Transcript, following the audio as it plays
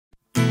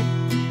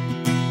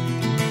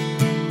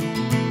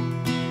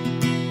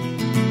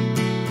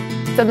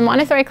So the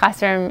Montessori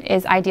classroom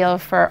is ideal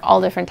for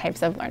all different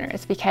types of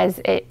learners because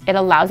it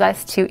allows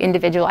us to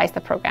individualize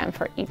the program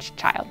for each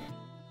child.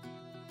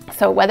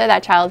 So whether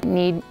that child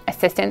needs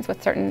assistance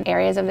with certain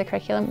areas of the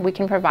curriculum, we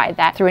can provide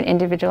that through an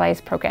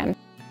individualized program.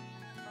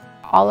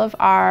 All of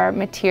our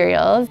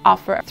materials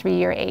offer a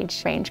 3-year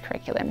age range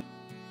curriculum.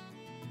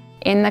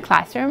 In the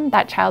classroom,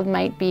 that child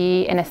might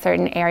be in a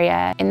certain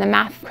area in the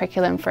math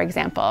curriculum, for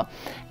example,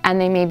 and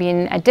they may be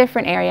in a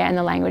different area in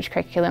the language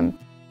curriculum.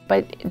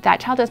 But that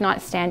child does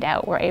not stand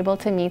out. We're able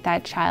to meet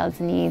that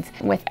child's needs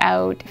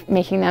without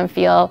making them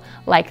feel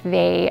like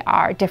they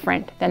are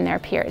different than their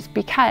peers,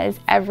 because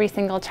every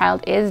single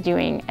child is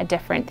doing a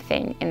different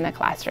thing in the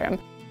classroom.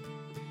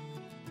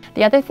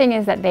 The other thing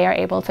is that they are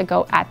able to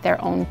go at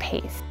their own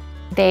pace.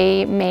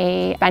 They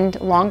may spend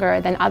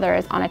longer than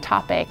others on a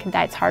topic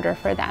that's harder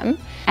for them,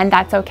 and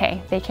that's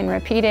okay. They can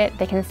repeat it,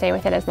 they can stay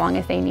with it as long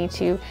as they need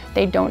to.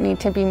 They don't need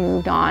to be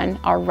moved on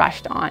or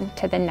rushed on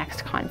to the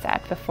next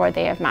concept before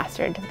they have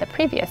mastered the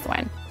previous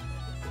one.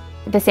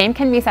 The same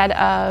can be said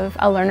of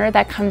a learner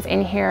that comes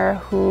in here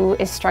who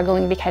is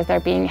struggling because they're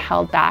being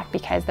held back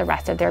because the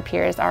rest of their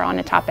peers are on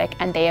a topic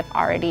and they have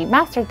already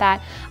mastered that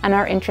and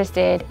are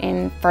interested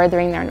in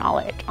furthering their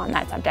knowledge on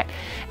that subject.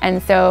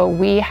 And so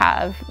we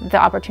have the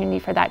opportunity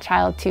for that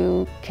child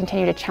to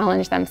continue to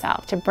challenge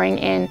themselves, to bring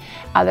in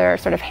other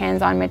sort of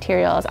hands-on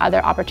materials,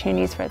 other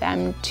opportunities for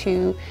them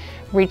to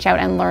reach out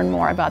and learn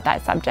more about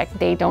that subject.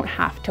 They don't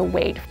have to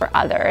wait for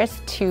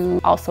others to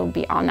also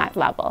be on that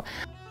level.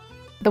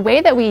 The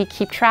way that we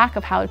keep track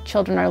of how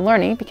children are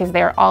learning, because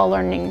they're all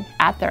learning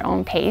at their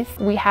own pace,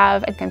 we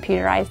have a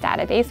computerized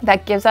database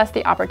that gives us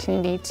the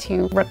opportunity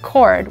to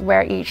record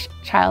where each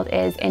child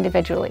is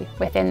individually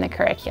within the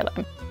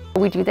curriculum.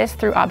 We do this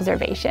through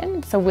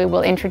observation, so we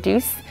will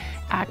introduce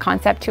a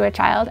concept to a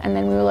child and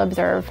then we will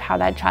observe how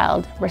that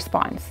child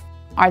responds.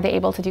 Are they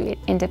able to do it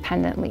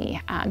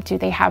independently? Do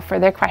they have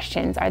further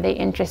questions? Are they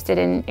interested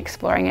in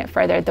exploring it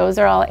further? Those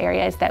are all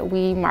areas that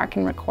we mark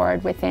and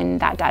record within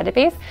that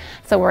database.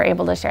 So we're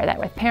able to share that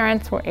with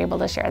parents, we're able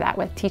to share that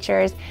with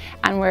teachers,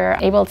 and we're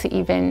able to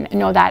even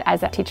know that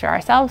as a teacher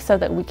ourselves so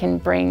that we can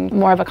bring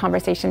more of a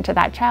conversation to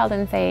that child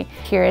and say,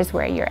 here's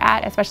where you're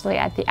at, especially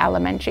at the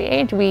elementary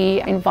age.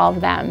 We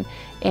involve them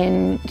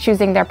in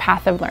choosing their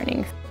path of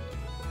learning.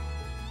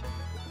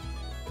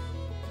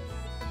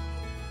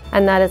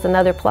 And that is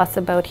another plus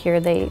about here.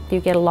 You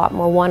get a lot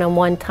more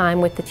one-on-one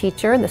time with the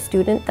teacher, the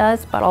student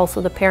does, but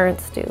also the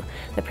parents do.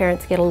 The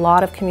parents get a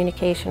lot of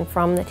communication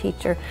from the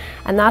teacher.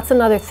 And that's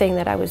another thing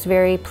that I was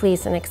very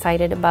pleased and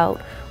excited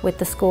about with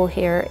the school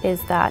here,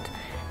 is that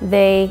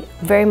they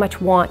very much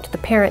want the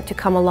parent to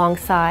come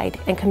alongside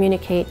and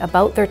communicate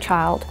about their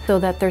child so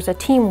that there's a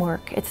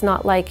teamwork. It's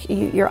not like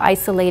you're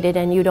isolated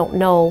and you don't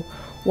know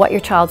what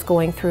your child's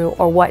going through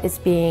or what is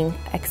being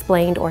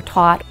explained or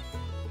taught.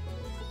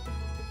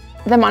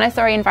 The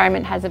Montessori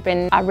environment has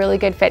been a really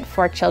good fit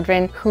for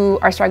children who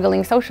are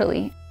struggling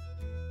socially.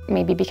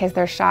 Maybe because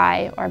they're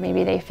shy, or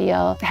maybe they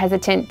feel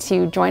hesitant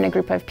to join a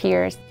group of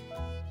peers.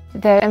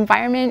 The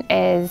environment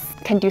is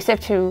conducive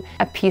to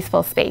a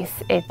peaceful space.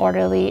 It's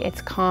orderly,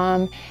 it's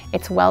calm,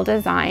 it's well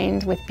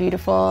designed with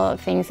beautiful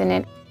things in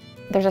it.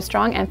 There's a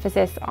strong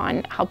emphasis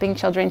on helping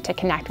children to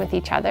connect with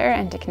each other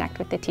and to connect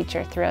with the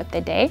teacher throughout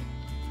the day.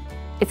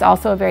 It's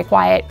also a very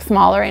quiet,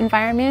 smaller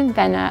environment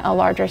than a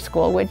larger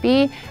school would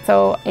be.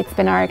 So it's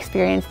been our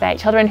experience that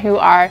children who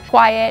are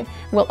quiet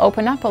will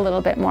open up a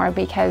little bit more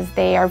because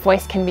their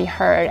voice can be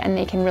heard and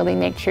they can really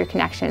make true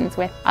connections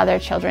with other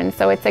children.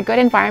 So it's a good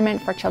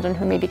environment for children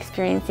who may be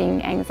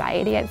experiencing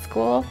anxiety at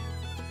school.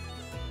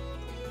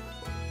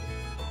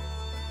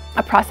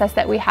 A process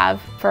that we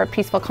have for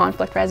peaceful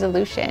conflict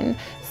resolution.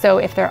 So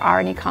if there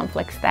are any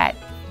conflicts that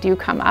do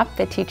come up,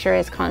 the teacher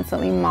is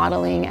constantly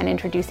modeling and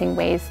introducing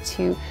ways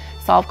to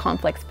solve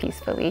conflicts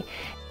peacefully.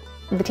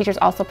 The teacher's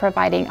also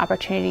providing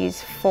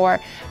opportunities for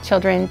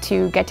children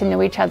to get to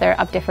know each other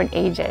of different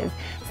ages.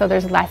 So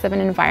there's less of an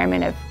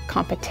environment of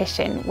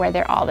competition where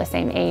they're all the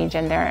same age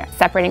and they're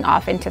separating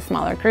off into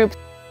smaller groups.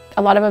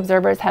 A lot of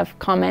observers have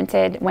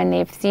commented when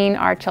they've seen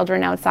our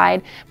children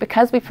outside,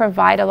 because we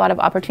provide a lot of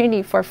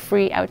opportunity for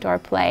free outdoor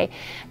play,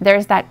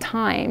 there's that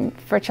time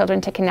for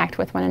children to connect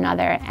with one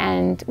another,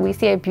 and we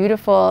see a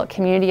beautiful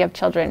community of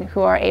children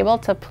who are able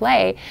to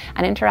play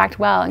and interact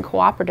well and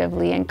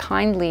cooperatively and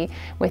kindly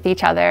with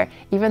each other,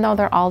 even though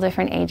they're all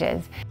different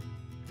ages.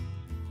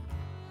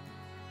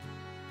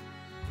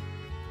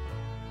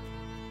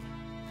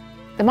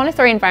 The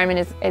Montessori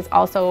environment is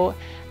also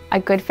a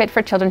good fit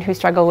for children who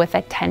struggle with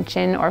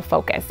attention or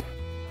focus.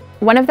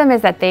 One of them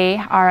is that they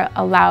are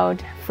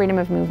allowed freedom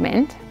of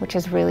movement, which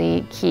is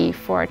really key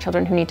for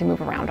children who need to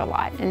move around a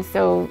lot. And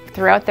so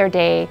throughout their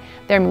day,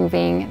 they're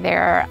moving,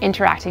 they're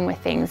interacting with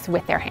things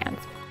with their hands.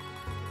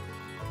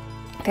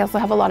 They also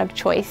have a lot of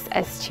choice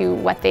as to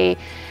what they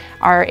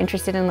are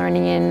interested in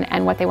learning in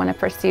and what they want to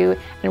pursue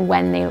and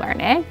when they learn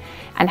it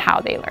and how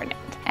they learn it.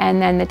 And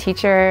then the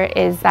teacher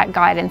is that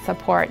guide and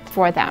support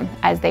for them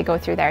as they go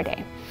through their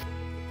day.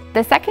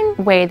 The second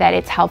way that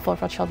it's helpful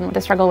for children to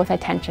struggle with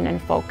attention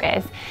and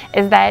focus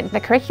is that the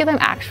curriculum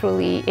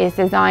actually is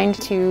designed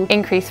to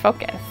increase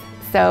focus.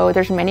 So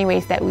there's many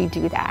ways that we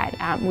do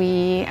that.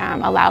 We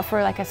allow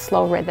for like a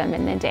slow rhythm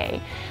in the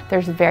day.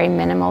 There's very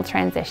minimal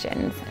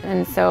transitions.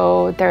 And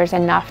so there's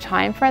enough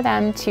time for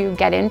them to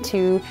get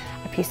into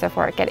a piece of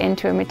work, get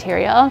into a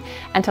material,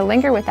 and to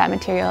linger with that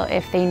material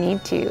if they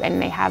need to, and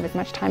they have as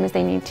much time as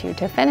they need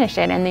to finish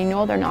it, and they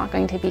know they're not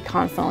going to be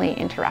constantly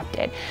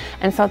interrupted.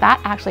 And so that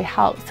actually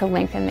helps to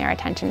lengthen their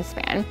attention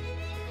span.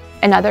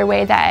 Another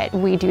way that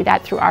we do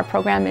that through our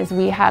program is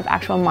we have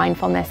actual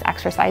mindfulness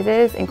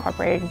exercises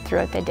incorporated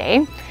throughout the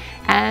day,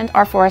 and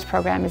our Forest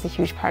program is a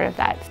huge part of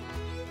that.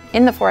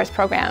 In the Forest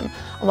program,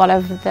 a lot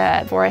of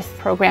the Forest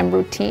program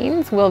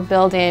routines will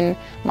build in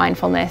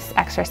mindfulness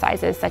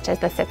exercises such as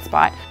the sit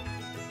spot.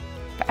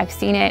 I've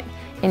seen it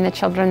in the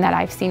children that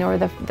I've seen over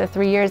the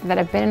 3 years that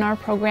I've been in our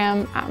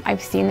program.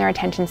 I've seen their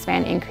attention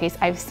span increase.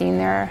 I've seen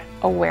their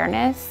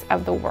awareness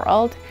of the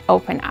world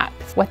open up.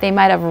 What they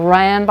might have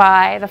ran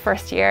by the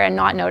first year and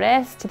not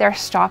noticed, they're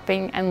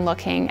stopping and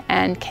looking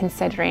and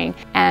considering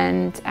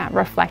and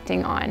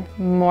reflecting on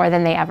more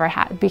than they ever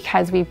had,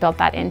 because we built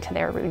that into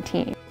their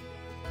routine.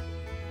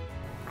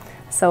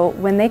 So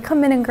when they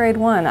come in grade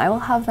 1, I will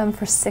have them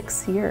for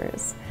 6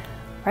 years.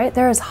 Right?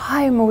 There is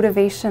high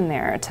motivation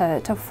there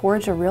to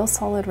forge a real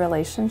solid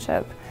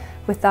relationship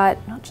with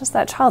that, not just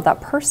that child,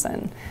 that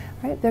person.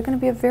 Right? They're going to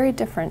be a very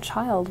different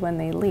child when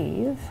they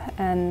leave,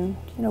 and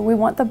we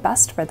want the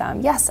best for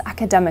them. Yes,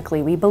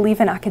 academically, we believe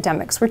in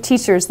academics. We're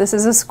teachers, this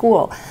is a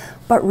school.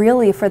 But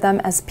really for them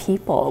as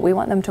people, we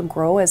want them to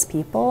grow as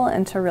people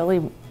and to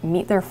really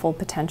meet their full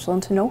potential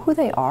and to know who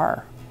they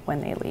are when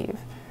they leave.